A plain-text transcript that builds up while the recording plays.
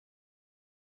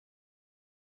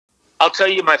I'll tell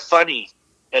you my funny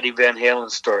Eddie Van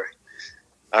Halen story.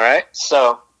 All right,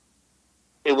 so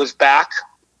it was back.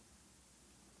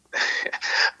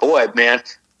 Boy, man,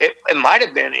 it might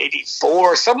have been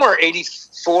 84, somewhere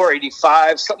 84,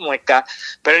 85, something like that.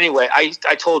 But anyway, I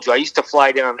told you I used to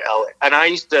fly down to LA, and I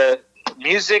used to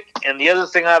music, and the other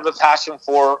thing I have a passion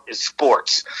for is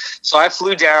sports. So I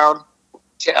flew down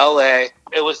to LA.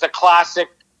 It was the classic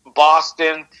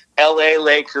Boston LA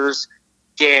Lakers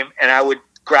game, and I would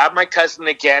grab my cousin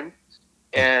again,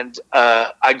 and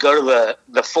I'd go to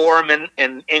the Forum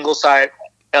in Ingleside,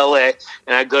 LA,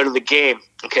 and I'd go to the game.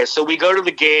 Okay, so we go to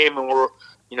the game, and we're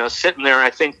sitting there. And I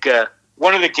think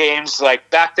one of the games, like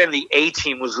back then, the A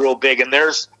team was real big, and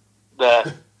there's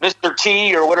the Mr.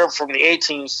 T or whatever from the A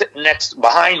team sitting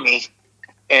behind me,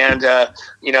 and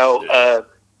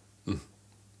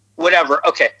whatever.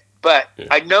 Okay, but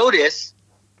I noticed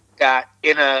that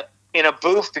in a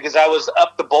booth, because I was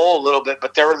up the bowl a little bit,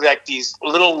 but there were like these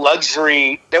little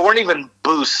luxury. They weren't even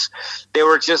booths; they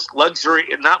were just luxury,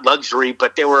 not luxury,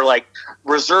 but they were like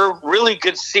reserved, really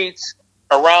good seats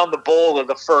around the bowl of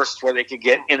the first, where they could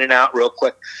get in and out real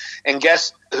quick. And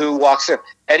guess who walks in?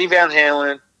 Eddie Van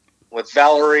Halen with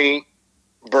Valerie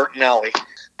Bertinelli.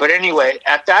 But anyway,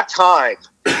 at that time,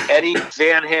 Eddie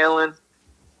Van Halen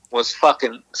was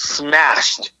fucking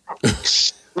smashed,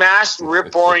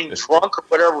 rip-roaring, drunk, or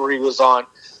whatever he was on.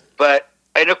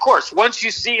 And of course, once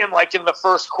you see him like in the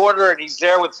first quarter and he's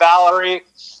there with Valerie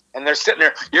and they're sitting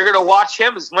there, you're going to watch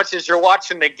him as much as you're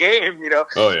watching the game,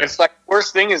 Oh, yeah. It's like the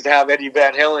worst thing is to have Eddie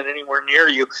Van Halen anywhere near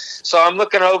you. So I'm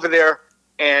looking over there,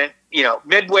 and,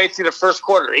 midway through the first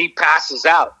quarter, he passes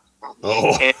out.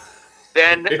 Oh. And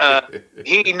then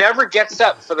he never gets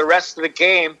up for the rest of the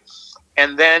game.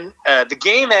 And then the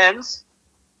game ends,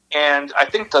 and I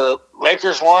think the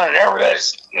Lakers won, and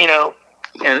everybody's,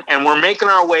 and we're making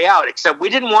our way out, except we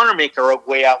didn't want to make our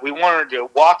way out. We wanted to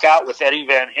walk out with Eddie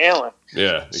Van Halen.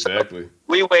 Yeah, exactly. So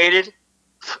we waited,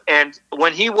 and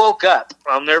when he woke up,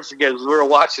 I'll never forget, we were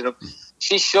watching him.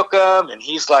 She shook him, and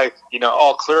he's like,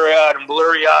 all clear-eyed and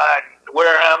blurry-eyed,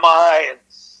 where am I? And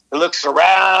he looks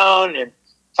around, and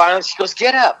finally she goes,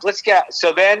 get up, let's get up.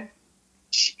 So then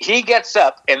he gets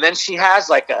up, and then she has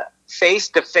like a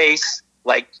face-to-face,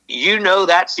 like,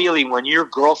 that feeling when your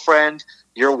girlfriend,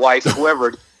 your wife,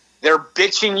 whoever, they're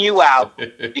bitching you out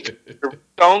because you're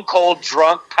stone cold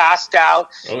drunk, passed out,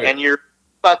 and you're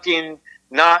fucking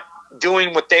not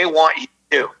doing what they want you to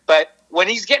do. But when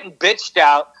he's getting bitched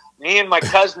out, me and my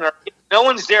cousin no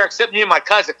one's there except me and my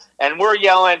cousin, and we're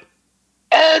yelling,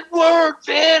 Edward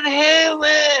Van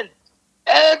Halen!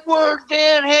 Edward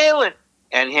Van Halen!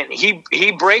 And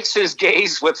he breaks his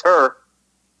gaze with her,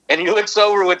 and he looks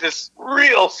over with this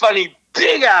real funny,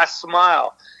 big-ass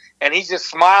smile. And he's just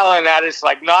smiling at us,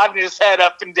 like nodding his head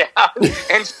up and down.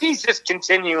 And she's just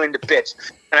continuing to bitch.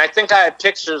 And I think I had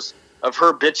pictures of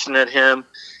her bitching at him.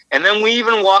 And then we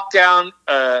even walked down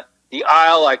the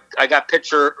aisle. I got a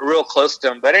picture real close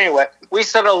to him. But anyway, we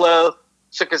said hello,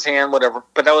 shook his hand, whatever.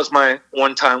 But that was my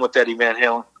one time with Eddie Van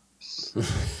Halen.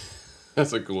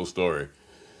 That's a cool story.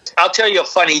 I'll tell you a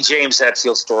funny James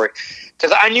Hetfield story.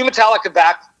 Because I knew Metallica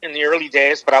back in the early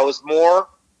days, but I was more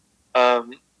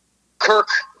Kirk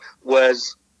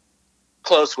was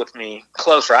closer.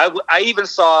 I even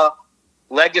saw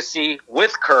Legacy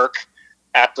with Kirk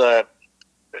at the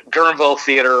Guerneville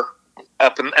Theater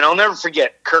and I'll never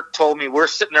forget, Kirk told me, we're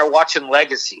sitting there watching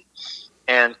Legacy,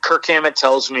 and Kirk Hammett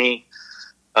tells me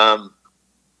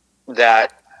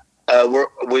that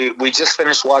we just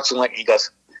finished watching Legacy. He goes,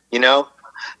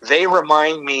 they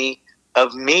remind me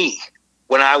of me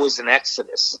when I was in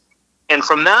Exodus. And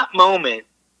from that moment,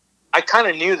 I kind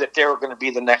of knew that they were going to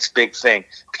be the next big thing,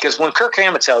 because when Kirk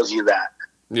Hammett tells you that,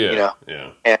 yeah.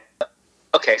 And,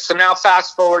 okay, so now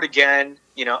fast forward again.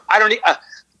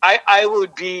 I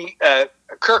would be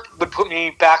Kirk would put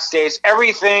me backstage,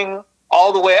 everything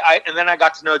all the way. And then I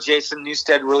got to know Jason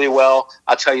Newsted really well.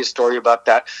 I'll tell you a story about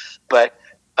that. But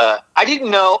I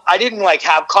didn't like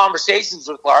have conversations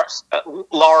with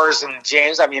Lars and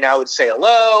James. I mean, I would say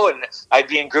hello, and I'd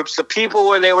be in groups of people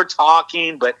where they were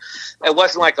talking, but it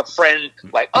wasn't like a friend,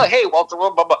 like, oh, hey, Walter, blah,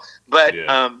 blah, blah. But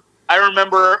I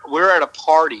remember we were at a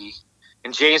party,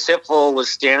 and James Hetfield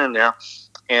was standing there,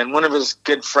 and one of his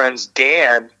good friends,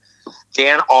 Dan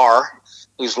R.,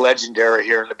 who's legendary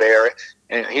here in the Bay Area,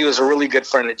 and he was a really good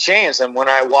friend of James. And when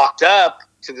I walked up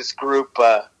to this group,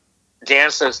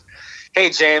 Dan says, hey,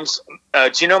 James,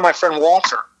 do you know my friend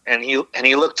Walter? And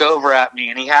he looked over at me,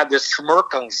 and he had this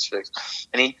smirk on his face.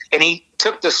 And he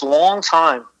took this long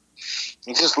time.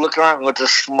 He just looked around with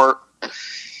this smirk.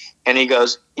 And he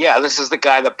goes, yeah, this is the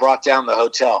guy that brought down the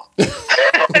hotel.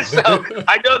 So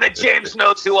I know that James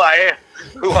knows who I am,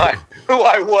 who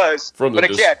I was. From the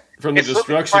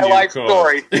destruction my you life caused.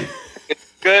 story.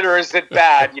 It's good or is it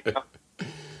bad? You know?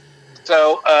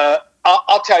 So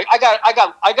I'll tell you, I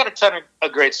got a ton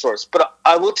of great stories, but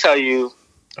I will tell you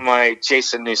my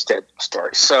Jason Newsted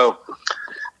story. So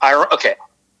I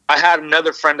had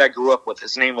another friend I grew up with.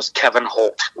 His name was Kevin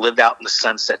Holt, lived out in the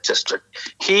Sunset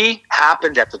District. He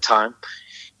happened at the time,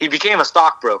 he became a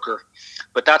stockbroker,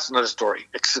 but that's another story.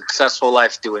 A successful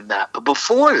life doing that. But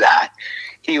before that,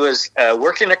 he was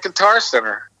working at Guitar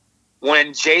Center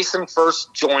when Jason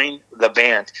first joined the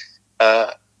band.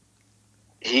 I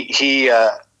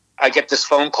get this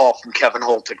phone call from Kevin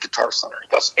Holt at Guitar Center. He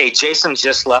goes, "Hey, Jason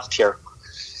just left here,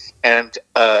 and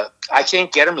I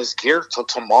can't get him his gear till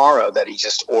tomorrow that he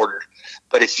just ordered.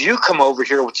 But if you come over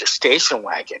here with your station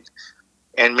wagon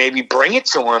and maybe bring it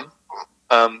to him,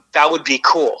 that would be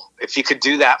cool. If you could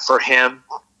do that for him,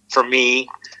 for me."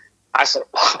 I said,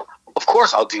 "Of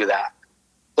course I'll do that."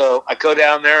 So I go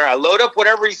down there, I load up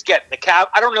whatever he's getting. The cab,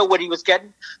 I don't know what he was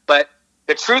getting, but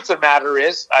the truth of the matter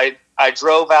is I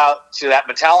drove out to that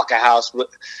Metallica house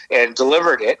and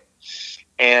delivered it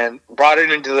and brought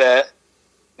it into the,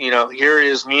 here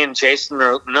is me and Jason,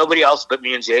 or nobody else but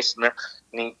me and Jason there.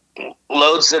 And he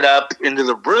loads it up into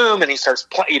the room and he starts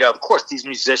playing. Of course, these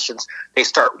musicians, they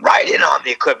start riding on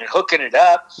the equipment, hooking it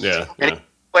up. Yeah. And he's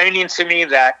explaining to me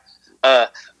that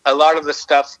a lot of the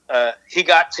stuff, he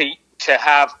got to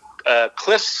have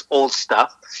Cliff's old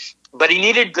stuff, but he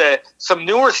needed some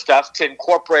newer stuff to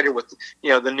incorporate it with,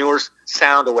 the newer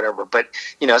sound or whatever. But,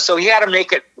 so he had to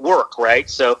make it work, right?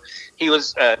 So he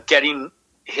was getting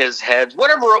his head,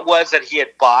 whatever it was that he had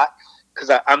bought, because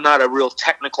I'm not a real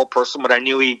technical person, but I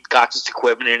knew he got this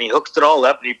equipment and he hooked it all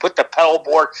up and he put the pedal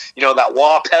board, that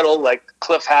wah pedal like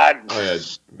Cliff had. Oh,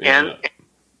 yeah.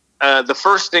 And the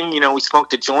first thing, we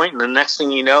smoked a joint, and the next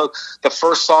thing you know, the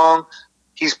first song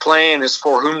he's playing is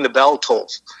For Whom the Bell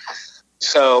Tolls.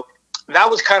 So that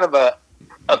was kind of a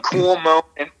cool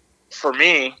moment for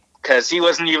me because he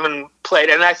wasn't even played.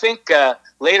 And I think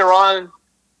later on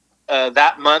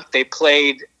that month they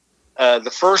played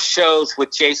the first shows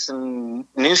with Jason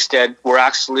Newsted were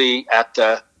actually at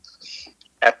the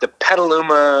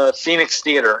Petaluma Phoenix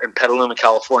Theater in Petaluma,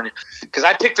 California, because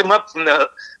I picked him up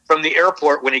from the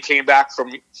airport when he came back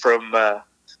from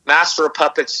Master of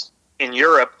Puppets in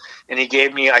Europe, and he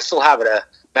gave me, I still have it, a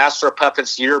Master of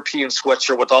Puppets European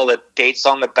sweatshirt with all the dates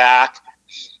on the back.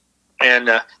 And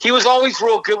he was always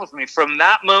real good with me. From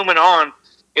that moment on,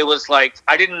 it was like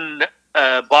I didn't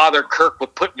bother Kirk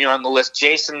with putting me on the list.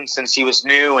 Jason, since he was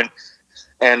new,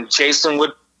 and Jason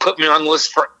would put me on the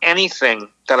list for anything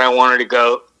that I wanted to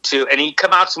go to. And he'd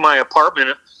come out to my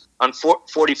apartment on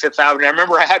 45th Avenue. I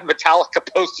remember I had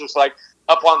Metallica posters like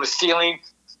up on the ceiling.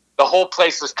 The whole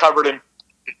place was covered in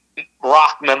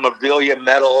rock memorabilia,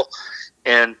 metal,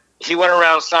 and he went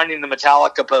around signing the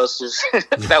Metallica posters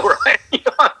that were.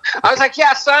 I was like,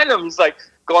 "Yeah, sign them." He's like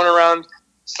going around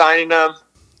signing them.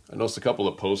 I noticed a couple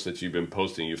of posts that you've been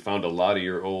posting. You found a lot of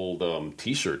your old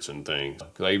T-shirts and things.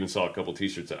 Because I even saw a couple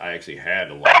T-shirts that I actually had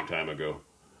a long time ago.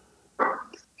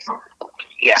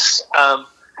 Yes.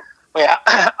 Yeah,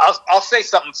 I'll say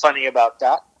something funny about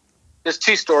that. There's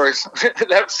two stories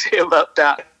that I'll say about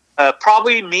that.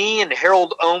 Probably me and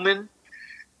Harold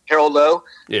O.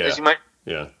 Yeah. As you might.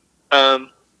 Yeah.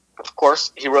 Of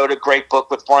course, he wrote a great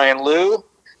book with Brian Liu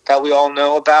that we all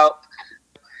know about.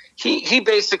 He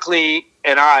basically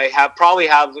and I probably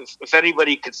have, if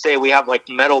anybody could say, we have like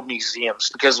metal museums,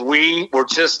 because we were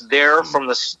just there from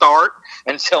the start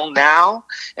until now,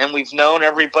 and we've known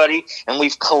everybody, and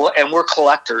we're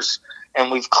collectors,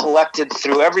 and we've collected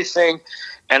through everything.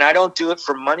 And I don't do it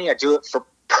for money; I do it for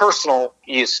personal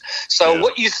use. So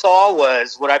what you saw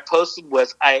was, what I posted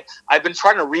was, I've been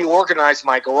trying to reorganize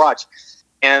my garage.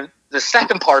 And the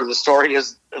second part of the story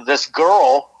is this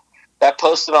girl that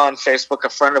posted on Facebook, a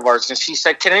friend of ours, and she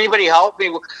said, "Can anybody help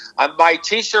me? My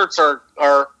T-shirts are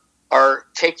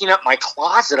taking up my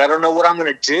closet. I don't know what I'm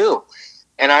going to do."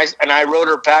 And I wrote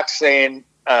her back saying,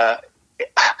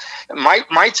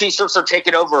 "My T-shirts are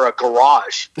taking over a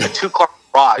garage, a 2-car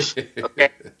garage. Okay,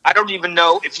 I don't even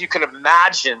know if you can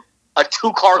imagine a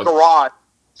 2-car garage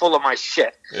full of my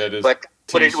shit." Yeah, it is. But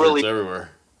it really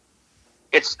everywhere.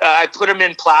 It's I put them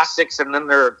in plastics, and then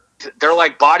they're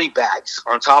like body bags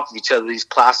on top of each other, these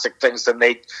plastic things, and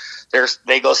they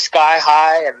go sky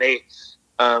high, and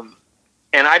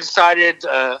and I decided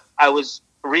I was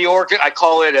I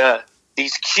call it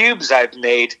these cubes I've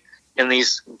made in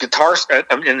these guitars,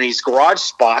 in these garage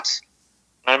spots,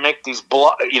 I make these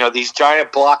these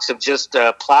giant blocks of just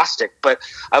plastic. But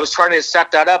I was trying to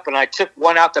set that up, and I took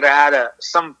one out that I had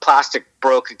some plastic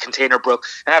broke, a container broke,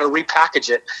 and I had to repackage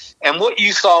it. And what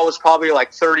you saw was probably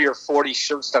like 30 or 40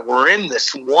 shirts that were in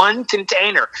this one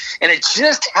container, and it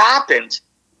just happened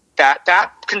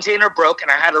that container broke,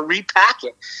 and I had to repack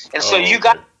it. And so you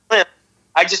got.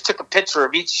 I just took a picture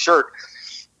of each shirt,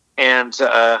 and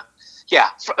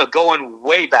going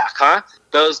way back, huh?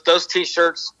 Those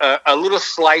T-shirts, a little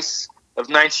slice of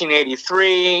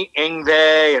 1983,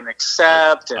 Ingve and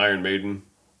Accept, and Iron Maiden.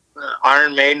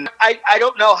 Iron Maiden. I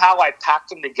don't know how I packed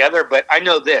them together, but I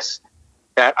know this,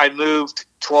 that I moved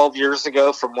 12 years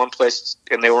ago from one place,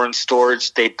 and they were in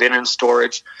storage. They'd been in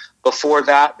storage. Before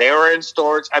that, they were in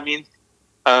storage. I mean,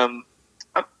 and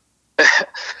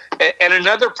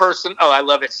another person, I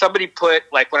love it. Somebody put,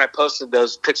 like when I posted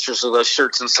those pictures of those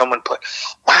shirts, and someone put,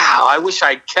 wow, I wish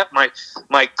I'd kept my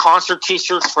concert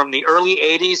T-shirts from the early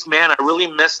 80s. Man, I really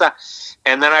miss that.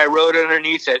 And then I wrote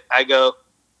underneath it, I go,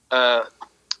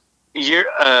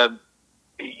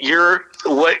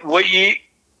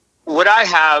 what I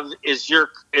have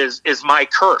is my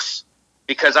curse,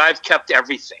 because I've kept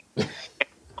everything.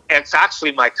 It's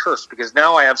actually my curse, because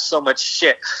now I have so much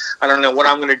shit. I don't know what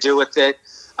I'm going to do with it.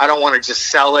 I don't want to just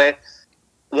sell it.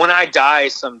 When I die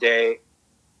someday,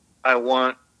 I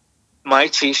want my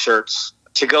T-shirts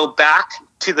to go back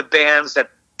to the bands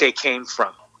that they came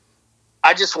from.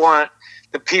 I just want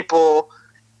the people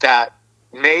that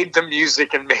made the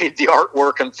music and made the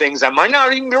artwork and things that might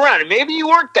not even be around. And maybe you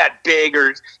weren't that big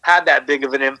or had that big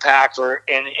of an impact,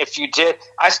 and if you did,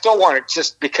 I still want it,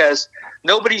 just because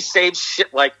nobody saves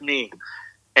shit like me.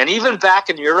 And even back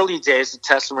in the early days of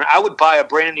Testament, I would buy a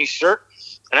brand new shirt,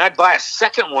 and I'd buy a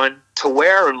second one to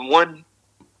wear and one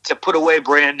to put away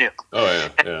brand new. Oh,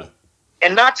 yeah.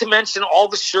 And not to mention all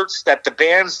the shirts that the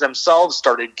bands themselves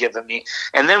started giving me.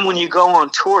 And then when you go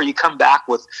on tour, you come back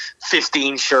with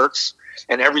 15 shirts.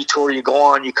 And every tour you go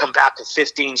on, you come back with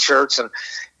 15 shirts. And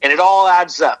it all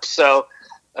adds up. So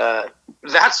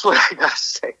that's what I got to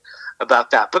say about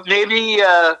that. But maybe,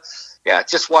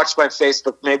 just watch my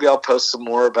Facebook. Maybe I'll post some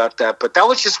more about that. But that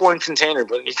was just one container.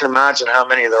 But you can imagine how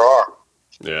many there are.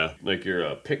 Yeah, like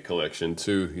your pick collection,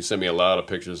 too. You sent me a lot of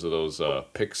pictures of those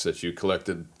picks that you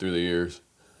collected through the years.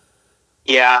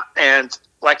 Yeah, and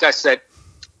like I said,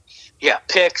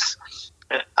 picks.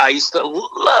 I used to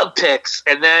love picks.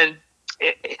 And then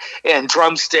and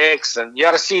drumsticks. And you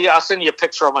got to see, I'll send you a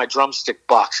picture of my drumstick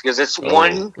box, because it's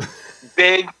one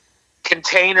big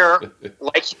container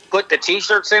like you put the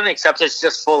T-shirts in, except it's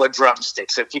just full of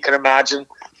drumsticks. If you can imagine,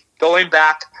 going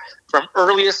back from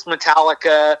earliest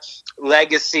Metallica,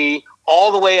 Legacy,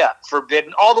 all the way up,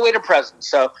 Forbidden, all the way to present.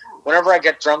 So whenever I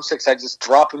get drumsticks, I just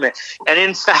drop them in. And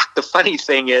in fact, the funny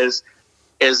thing is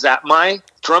that my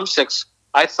drumsticks,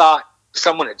 I thought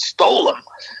someone had stole them,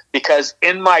 because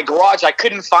in my garage I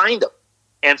couldn't find them.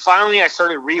 And finally I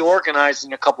started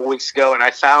reorganizing a couple weeks ago, and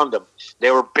I found them. They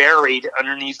were buried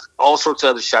underneath all sorts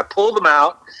of other shit. I pulled them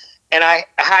out, and I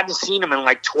hadn't seen them in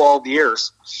like 12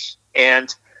 years.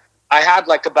 And I had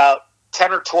like about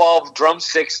 10 or 12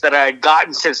 drumsticks that I had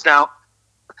gotten since now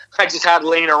I just had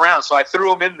laying around. So I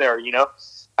threw them in there,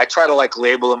 I try to like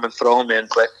label them and throw them in,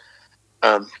 but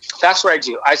that's what I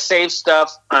do. I save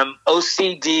stuff. I'm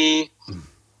OCD.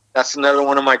 That's another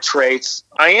one of my traits.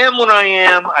 I am what I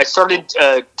am. I started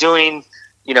doing,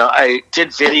 I did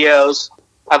videos.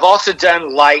 I've also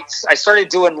done lights. I started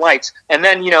doing lights. And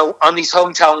then, on these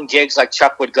hometown gigs, like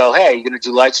Chuck would go, hey, you going to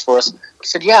do lights for us? I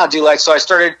said, yeah, I'll do lights. So I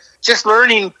started just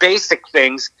learning basic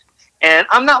things. And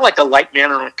I'm not like a light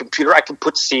man on a computer. I can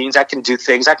put scenes. I can do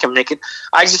things. I can make it.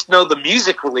 I just know the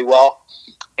music really well.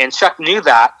 And Chuck knew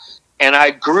that. And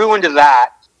I grew into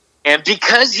that. And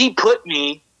because he put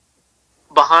me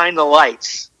behind the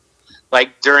lights,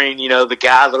 like during, the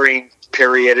gathering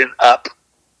period and up,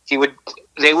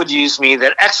 they would use me.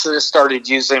 Then Exodus started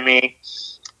using me.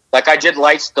 Like I did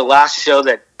lights the last show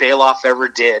that Bailoff ever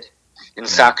did in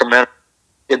Sacramento.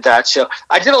 Did that show.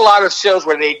 I did a lot of shows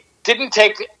where they didn't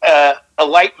take a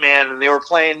light man, and they were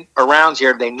playing around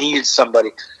here. They needed somebody,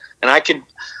 and I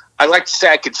like to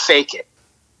say I could fake it.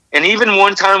 And even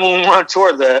one time when we were on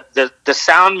tour, the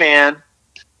sound man,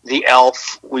 the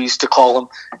elf, we used to call him,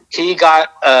 he's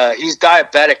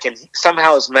diabetic, and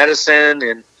somehow his medicine,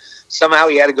 and somehow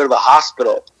he had to go to the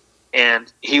hospital.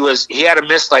 And he had to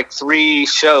miss like 3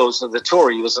 shows of the tour.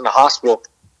 He was in the hospital.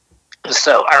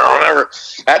 So I remember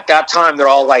at that time, they're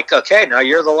all like, okay, now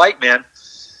you're the light man.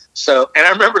 So, and I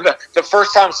remember the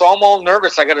first time, so I'm all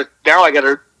nervous. I got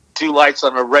to do lights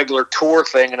on a regular tour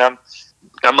thing, and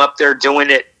I'm up there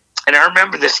doing it. And I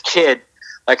remember this kid,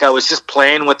 Like I was just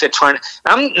playing with it,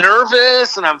 I'm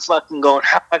nervous, and I'm fucking going,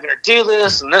 how am I going to do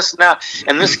this, and this and that.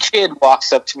 And this kid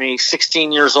walks up to me,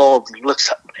 16 years old, and he looks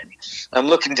up at me. I'm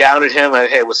looking down at him.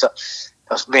 Hey, what's up? He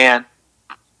goes, man.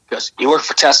 He goes, you work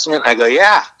for Testament? I go,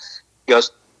 yeah. He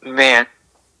goes, man,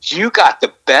 you got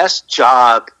the best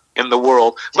job in the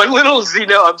world. But little does he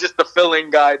know, I'm just the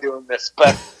fill-in guy doing this.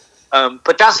 But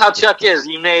that's how Chuck is.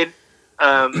 He made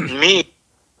me.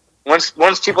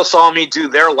 Once people saw me do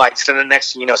their lights, then the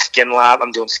next thing you know, Skin Lab,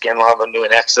 I'm doing Skin Lab, I'm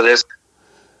doing Exodus.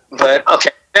 But, okay,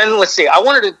 then let's see. I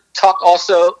wanted to talk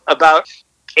also about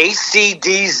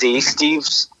AC/DC, Steve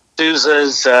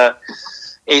Souza's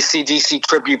AC/DC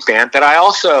tribute band, that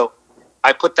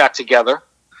I put that together.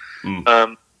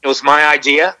 It was my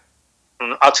idea,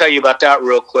 and I'll tell you about that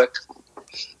real quick.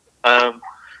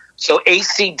 So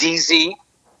AC/DC,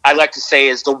 I like to say,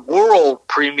 is the world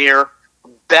premiere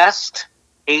best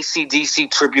AC/DC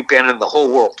tribute band in the whole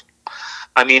world.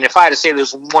 I mean, if I had to say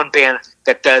there's one band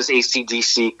that does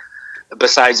AC/DC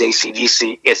besides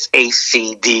AC/DC, it's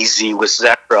AC/DC with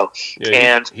Zetro.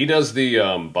 Yeah, and he does the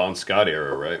Bon Scott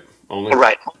era, right? Only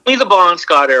the Bon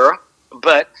Scott era.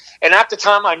 And at the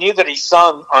time, I knew that he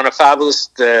sung on A Fabulous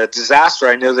Disaster.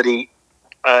 I knew that he,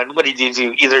 what did he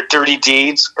do? Either Dirty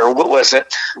Deeds, or what was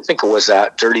it? I think it was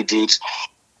that, Dirty Deeds.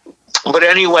 But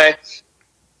anyway,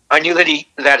 I knew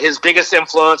that his biggest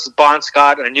influence was Bon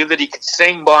Scott. I knew that he could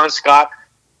sing Bon Scott,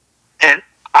 and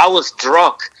I was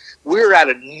drunk. We were at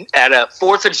a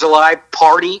 4th of July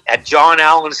party at John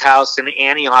Allen's house in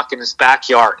Antioch in his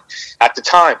backyard at the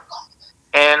time,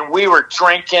 and we were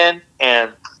drinking,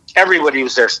 and everybody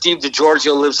was there. Steve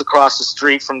DiGiorgio lives across the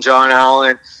street from John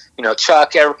Allen.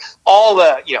 Chuck, all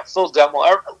the Phil Demo.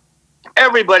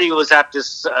 Everybody was at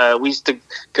this. We used to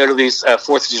go to these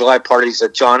 4th of July parties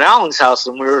at John Allen's house,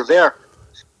 and we were there.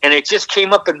 And it just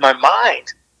came up in my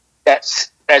mind that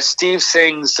Steve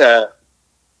sings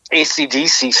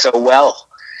AC/DC so well.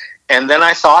 And then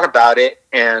I thought about it,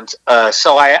 and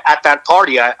so at that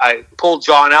party, I pulled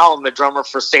John Allen, the drummer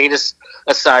for Sadist,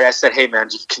 aside. I said, "Hey man,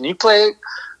 can you play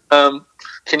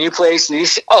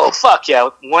AC/DC?" Oh fuck yeah,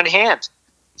 with one hand.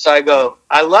 So I go,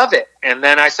 I love it. And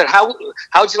then I said, how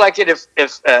would you like it if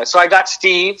so I got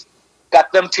Steve,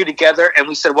 got them two together, and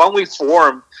we said, why don't we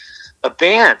form a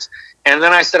band? And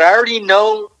then I said, I already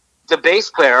know the bass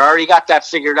player. I already got that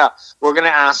figured out. We're going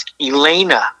to ask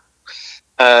Elena.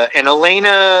 And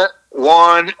Elena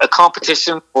won a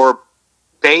competition for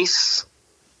bass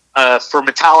for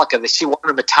Metallica. She won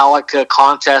a Metallica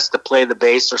contest to play the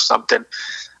bass or something.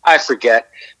 I forget.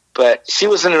 But she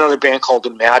was in another band called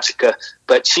Magica.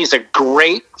 But she's a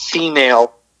great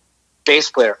female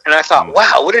bass player. And I thought,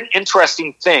 wow, what an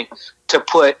interesting thing to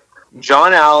put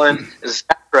John Allen,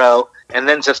 Zetro, and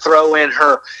then to throw in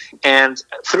her. And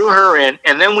threw her in.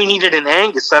 And then we needed an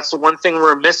Angus. That's the one thing we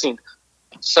were missing.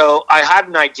 So I had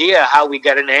an idea how we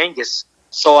got an Angus.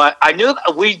 So I knew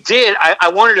that we did. I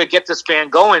wanted to get this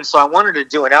band going, so I wanted to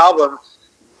do an album.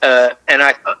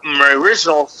 And my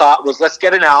original thought was, let's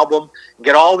get an album,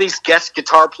 get all these guest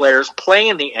guitar players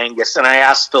playing the Angus. And I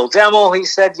asked Phil Demo, he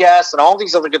said yes, and all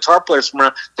these other guitar players from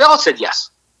around, they all said yes.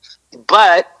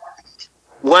 But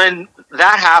when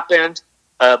that happened,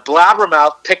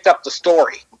 Blabbermouth picked up the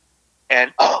story.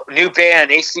 And, new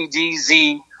band,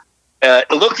 AC/DC,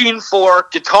 looking for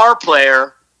guitar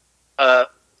player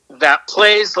that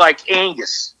plays like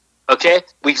Angus. Okay,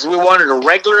 because we wanted a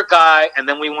regular guy, and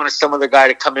then we wanted some other guy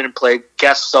to come in and play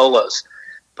guest solos.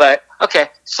 But okay,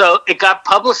 so it got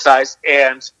publicized,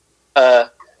 and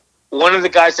one of the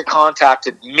guys that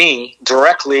contacted me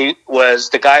directly was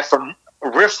the guy from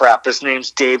Riff Raff. His name's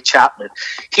Dave Chapman.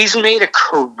 He's made a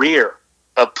career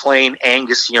of playing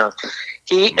Angus Young.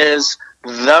 He is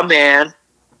the man.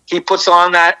 He puts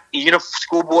on that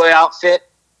schoolboy outfit,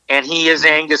 and he is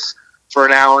Angus for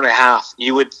an hour and a half.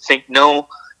 You would think, no.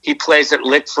 He plays it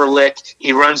lick for lick.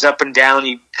 He runs up and down.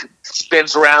 He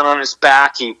spins around on his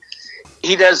back.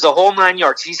 He does the whole 9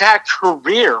 yards. He's had a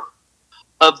career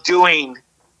of doing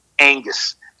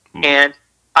Angus. And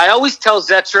I always tell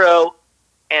Zetro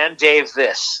and Dave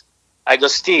this. I go,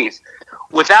 Steve,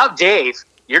 without Dave,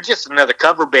 you're just another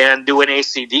cover band doing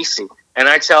AC/DC. And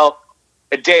I tell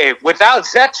Dave, without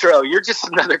Zetro, you're just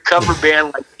another cover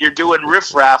band like you're doing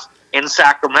Riff Raff in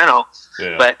Sacramento.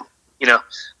 Yeah.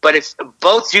 But if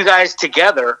both you guys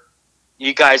together,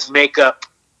 you guys make up,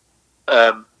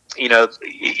 we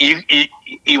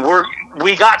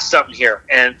got something here,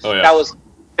 and that was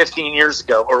 15 years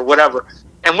ago or whatever.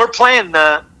 And we're playing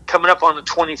coming up on the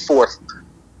 24th,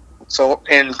 so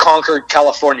in Concord,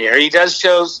 California. He does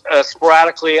shows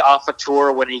sporadically off a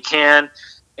tour when he can.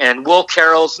 And Will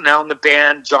Carroll's now in the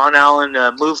band. John Allen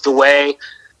moved away.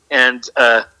 and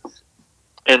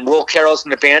Will Carroll's in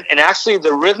the band. And actually,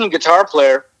 the rhythm guitar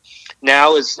player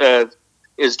now is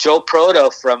Joe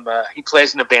Proto from he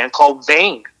plays in a band called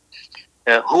Vane,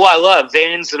 who I love.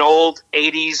 Vane's an old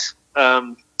 '80s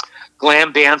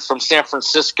glam band from San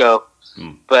Francisco,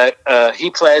 but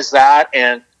he plays that,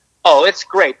 and it's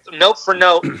great. Note for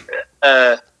note,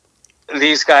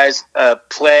 these guys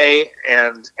play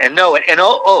and know it. And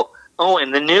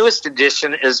and the newest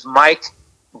addition is Mike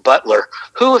Butler,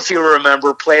 who, if you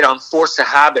remember, played on Force of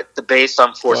Habit, the bass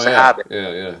on Force of Habit.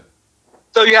 Yeah.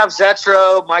 So you have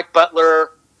Zetro, Mike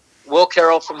Butler, Will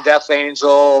Carroll from Death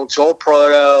Angel, Joel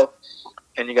Proto,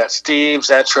 and you got Steve,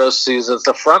 Zetro, Souza,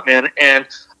 the frontman. And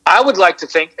I would like to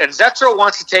think, and Zetro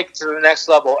wants to take it to the next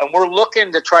level, and we're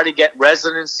looking to try to get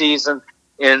residencies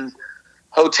in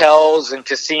hotels and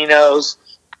casinos,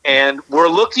 and we're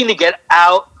looking to get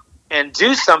out and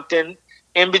do something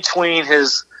in between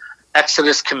his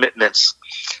Exodus commitments.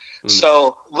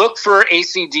 So look for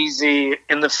AC/DC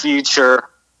in the future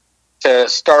to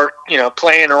start,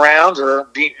 playing around or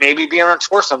maybe being on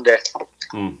tour someday.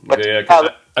 But,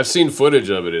 I've seen footage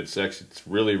of it. It's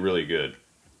really, really good.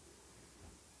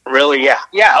 Really, yeah.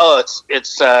 Oh,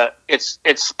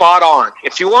 it's spot on.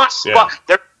 If you want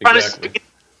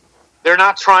they're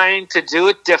not trying to do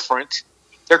it different.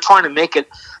 They're trying to make it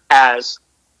as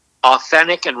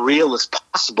authentic and real as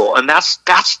possible, and that's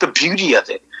the beauty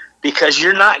of it, because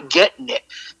you're not getting it.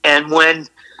 And when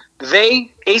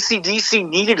AC/DC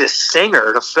needed a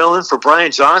singer to fill in for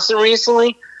Brian Johnson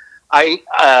recently,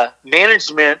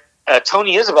 management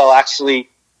Tony Isabel actually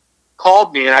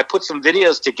called me, and I put some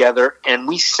videos together, and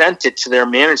we sent it to their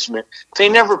management. They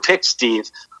never picked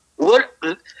Steve. What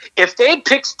if they'd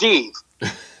picked Steve?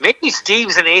 Maybe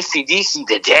Steve's in AC/DC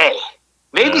today.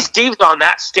 Maybe Steve's on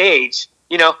that stage.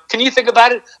 Can you think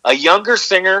about it? A younger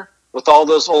singer with all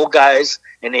those old guys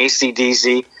in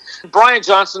AC/DC. Brian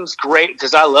Johnson's great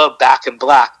because I love Back in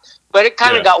Black, but it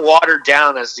kind of got watered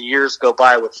down as the years go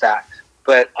by with that.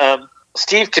 But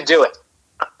Steve could do it,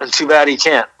 and too bad he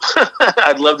can't.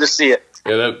 I'd love to see it.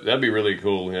 Yeah, that'd be really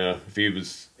cool. Yeah, if he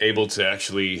was able to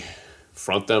actually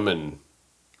front them and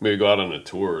maybe go out on a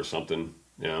tour or something.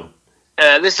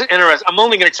 This is interesting. I'm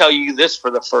only going to tell you this for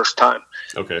the first time.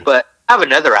 Okay. But I have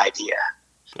another idea.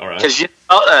 All right. Because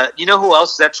you know who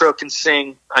else Zetro can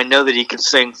sing? I know that he can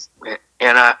sing,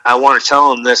 and I want to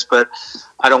tell him this, but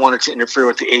I don't want it to interfere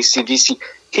with the AC/DC.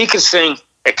 He can sing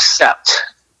Accept,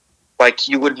 like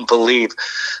you wouldn't believe.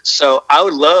 So I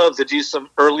would love to do some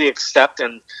early Accept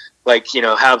and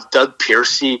have Doug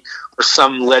Piercy or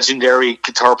some legendary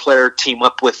guitar player team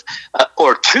up with,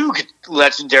 or two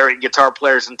legendary guitar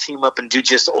players and team up and do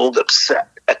just old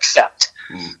Accept.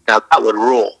 Now that would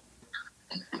rule.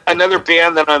 Another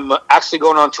band that I'm actually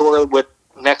going on tour with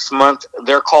next month,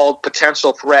 they're called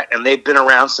Potential Threat, and they've been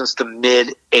around since the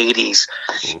mid-'80s.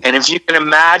 And if you can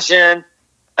imagine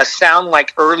a sound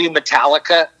like early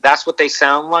Metallica, that's what they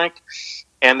sound like.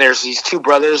 And there's these two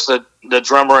brothers, the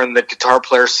drummer and the guitar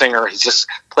player singer. He just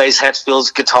plays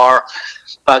Hetfield's guitar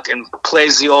and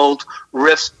plays the old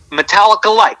riffs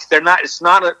Metallica-like. They're not.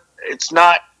 It's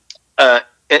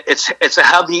a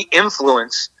heavy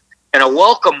influence and a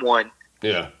welcome one.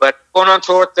 Yeah. But going on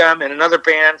tour with them and another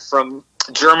band from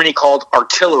Germany called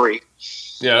Artillery.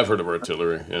 Yeah, I've heard of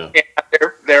Artillery. Yeah.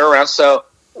 They're around. So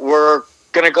we're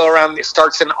gonna go around. It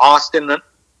starts in Austin.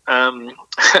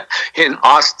 In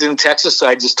Austin, Texas, so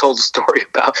I just told a story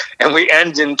about, and we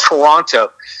end in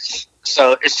Toronto.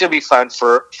 So it should be fun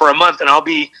for a month, and I'll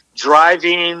be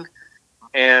driving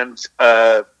and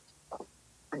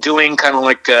doing kind of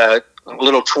like a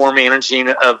little tour managing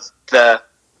of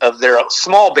their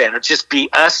small band. It'll just be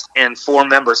us and 4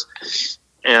 members,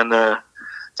 and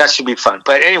that should be fun.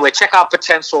 But anyway, check out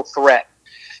Potential Threat.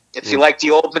 If you like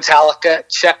the old Metallica,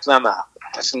 check them out.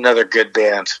 That's another good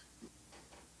band.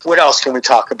 What else can we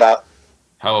talk about?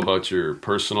 How about your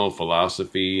personal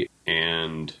philosophy,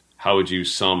 and how would you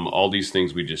sum all these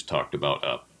things we just talked about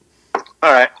up?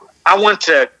 All right. I went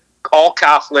to all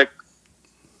Catholic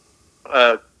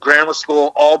grammar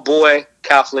school, all boy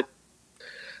Catholic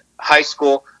high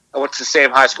school. I went to the same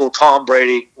high school Tom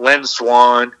Brady, Len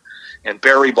Swan, and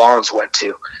Barry Bonds went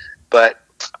to. But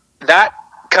that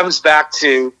comes back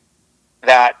to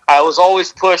that I was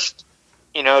always pushed,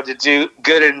 to do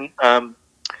good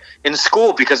in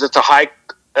school because it's a high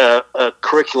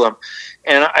curriculum,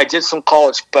 and I did some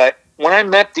college. But when I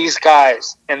met these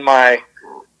guys in my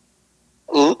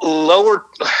early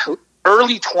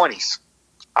 20s,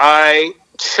 I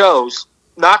chose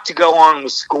not to go on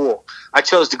with school. I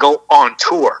chose to go on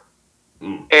tour,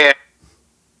 and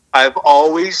I've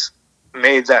always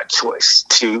made that choice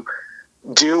to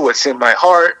do what's in my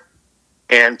heart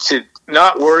and to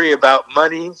not worry about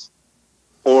money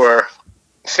or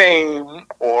fame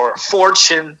or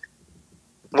fortune.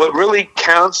 What really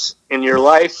counts in your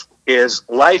life is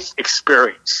life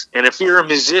experience. And if you're a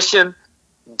musician,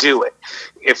 do it.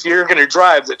 If you're going to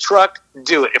drive the truck,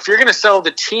 do it. If you're going to sell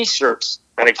the T-shirts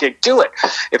at a gig, do it.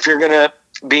 If you're going to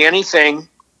be anything,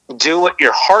 do what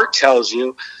your heart tells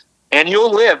you, and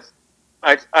you'll live.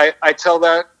 I tell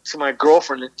that to my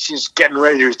girlfriend, and she's getting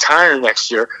ready to retire next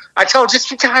year. I tell her,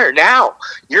 just retire now.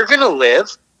 You're going to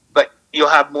live, but you'll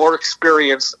have more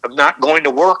experience of not going to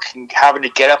work and having to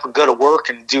get up and go to work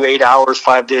and do 8 hours,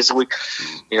 5 days a week.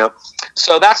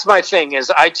 So that's my thing.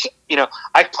 Is I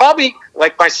probably,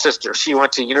 like my sister. She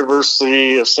went to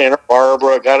University of Santa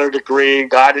Barbara, got her degree,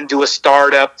 got into a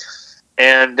startup,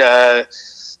 and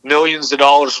millions of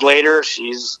dollars later,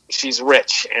 she's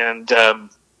rich. And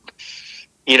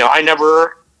I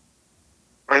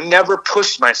never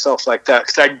pushed myself like that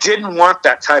because I didn't want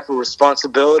that type of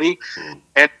responsibility.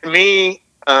 And to me,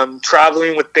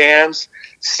 traveling with bands,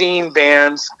 seeing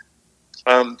bands,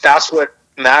 that's what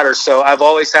matters. So I've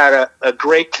always had a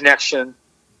great connection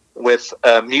with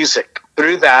music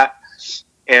through that,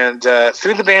 and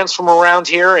through the bands from around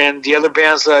here and the other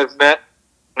bands that I've met.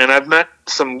 And I've met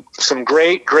some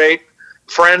great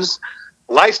friends,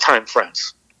 lifetime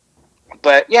friends.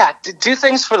 But yeah, do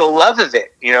things for the love of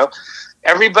it.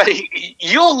 Everybody,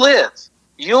 you'll live,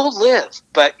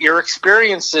 but your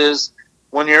experiences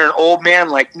when you're an old man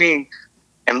like me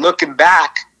and looking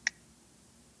back,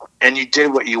 and you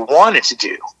did what you wanted to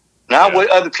do, not what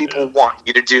other people want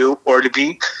you to do, or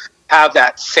to have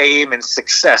that fame and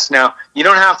success. Now, you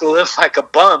don't have to live like a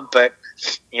bum, but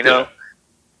to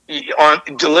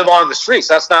live on the streets.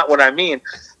 That's not what I mean.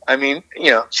 I mean,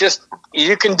 just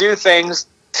you can do things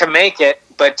to make it,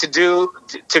 but to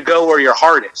go where your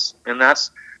heart is, and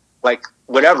that's like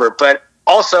whatever. But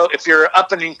also, if you're an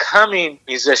up and coming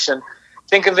musician,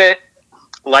 think of it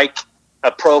like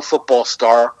a pro football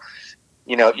star.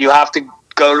 You have to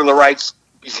go to the right.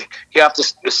 You have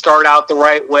to start out the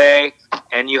right way,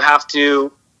 and you have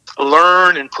to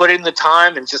learn and put in the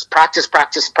time and just practice.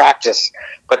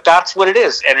 But that's what it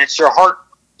is, and it's your heart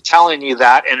telling you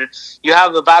that, and you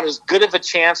have about as good of a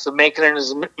chance of making it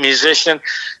as a musician,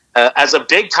 as a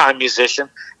big-time musician,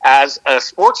 as a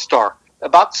sports star,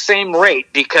 about the same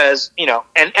rate, because,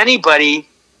 and anybody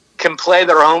can play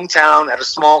their hometown at a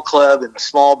small club in a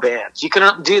small band. You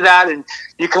can do that, and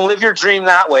you can live your dream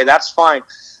that way. That's fine.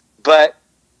 But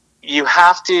you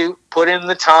have to put in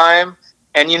the time,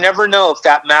 and you never know if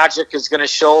that magic is going to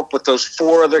show up with those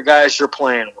 4 other guys you're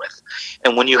playing with.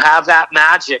 And when you have that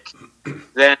magic,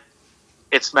 then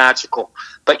it's magical.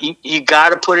 But you got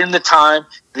to put in the time,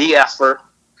 the effort,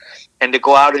 and to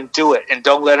go out and do it. And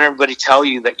don't let everybody tell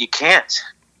you that you can't.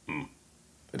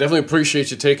 I definitely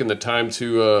appreciate you taking the time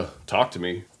to talk to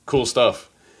me. Cool stuff.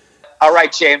 All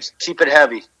right, James. Keep it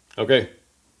heavy. Okay.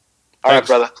 All right,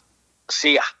 brother.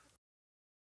 See ya.